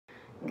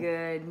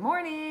Good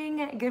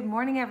morning. Good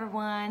morning,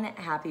 everyone.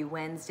 Happy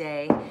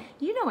Wednesday.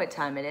 You know what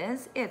time it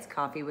is. It's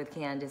Coffee with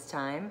Candice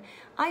time.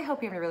 I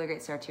hope you're having a really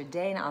great start to your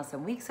day, an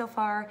awesome week so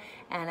far.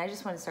 And I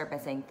just want to start by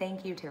saying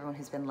thank you to everyone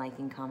who's been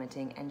liking,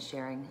 commenting, and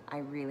sharing. I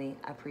really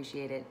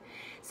appreciate it.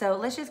 So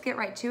let's just get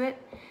right to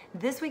it.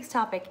 This week's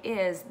topic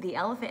is the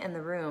elephant in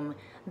the room,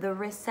 the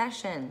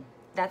recession.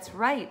 That's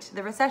right,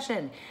 the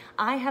recession.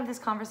 I have this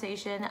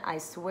conversation, I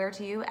swear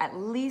to you, at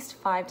least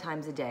 5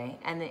 times a day.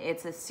 And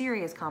it's a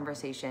serious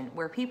conversation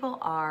where people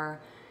are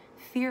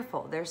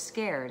fearful, they're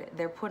scared,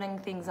 they're putting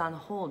things on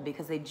hold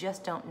because they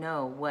just don't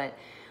know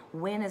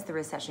when is the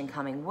recession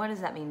coming? What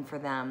does that mean for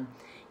them?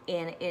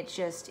 And it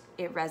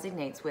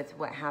resonates with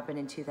what happened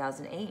in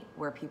 2008,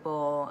 where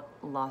people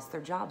lost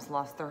their jobs,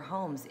 lost their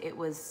homes. It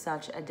was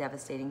such a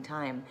devastating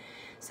time.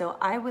 So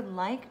I would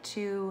like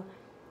to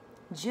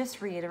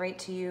just reiterate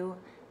to you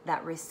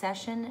that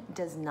recession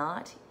does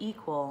not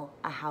equal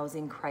a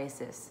housing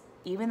crisis.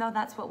 Even though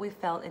that's what we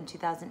felt in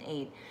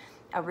 2008,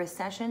 a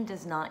recession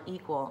does not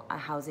equal a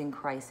housing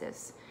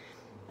crisis.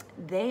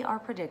 They are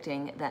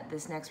predicting that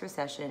this next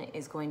recession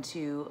is going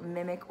to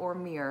mimic or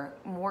mirror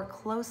more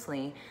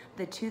closely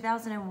the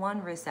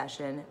 2001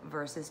 recession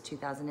versus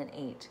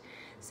 2008.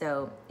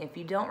 So if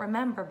you don't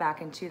remember,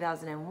 back in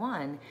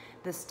 2001,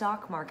 the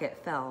stock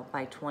market fell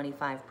by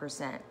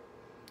 25%.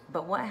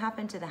 But what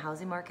happened to the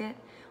housing market?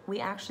 We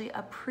actually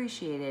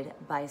appreciated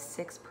by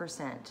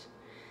 6%.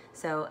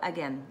 So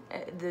again,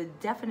 the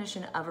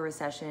definition of a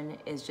recession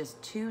is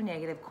just 2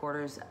 negative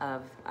quarters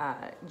of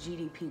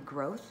GDP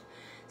growth.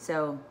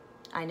 So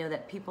I know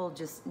that people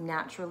just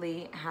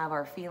naturally have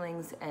our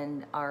feelings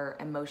and our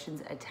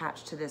emotions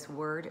attached to this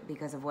word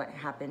because of what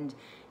happened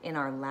in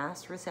our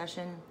last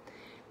recession.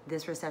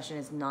 This recession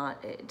is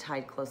not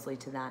tied closely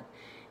to that.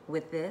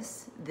 With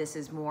this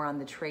is more on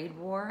the trade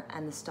war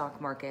and the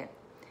stock market.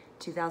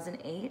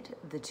 2008,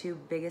 the 2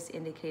 biggest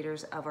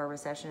indicators of our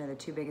recession, or the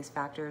 2 biggest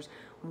factors,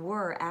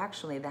 were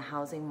actually the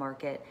housing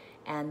market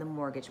and the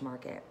mortgage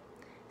market.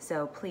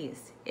 So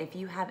please, if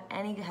you have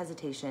any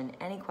hesitation,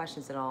 any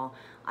questions at all,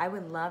 I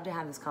would love to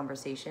have this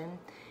conversation.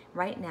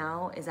 Right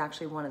now is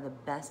actually one of the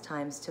best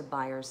times to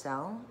buy or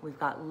sell. We've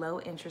got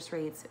low interest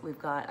rates, we've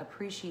got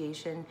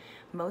appreciation.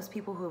 Most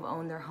people who have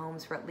owned their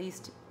homes for at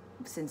least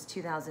since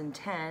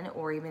 2010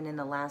 or even in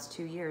the last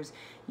 2 years,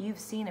 you've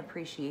seen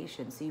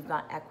appreciation, so you've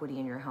got equity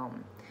in your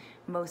home.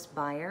 Most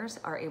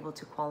buyers are able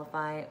to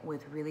qualify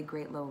with really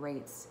great low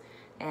rates,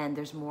 and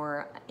there's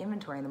more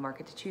inventory in the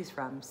market to choose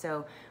from.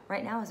 So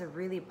right now is a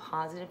really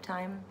positive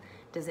time.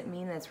 Does it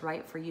mean that it's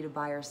right for you to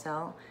buy or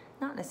sell?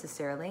 Not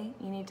necessarily.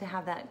 You need to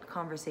have that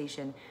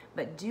conversation,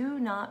 but do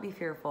not be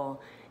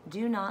fearful.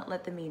 Do not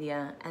let the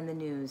media and the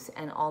news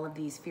and all of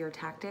these fear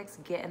tactics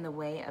get in the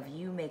way of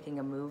you making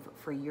a move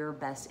for your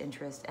best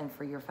interest and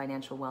for your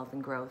financial wealth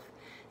and growth.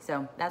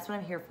 So that's what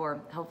I'm here for.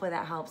 Hopefully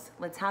that helps.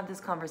 Let's have this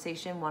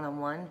conversation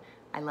one-on-one.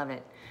 I love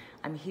it.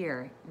 I'm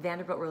here.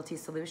 Vanderbilt Realty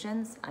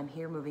Solutions. I'm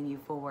here moving you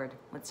forward.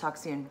 Let's talk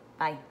soon.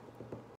 Bye.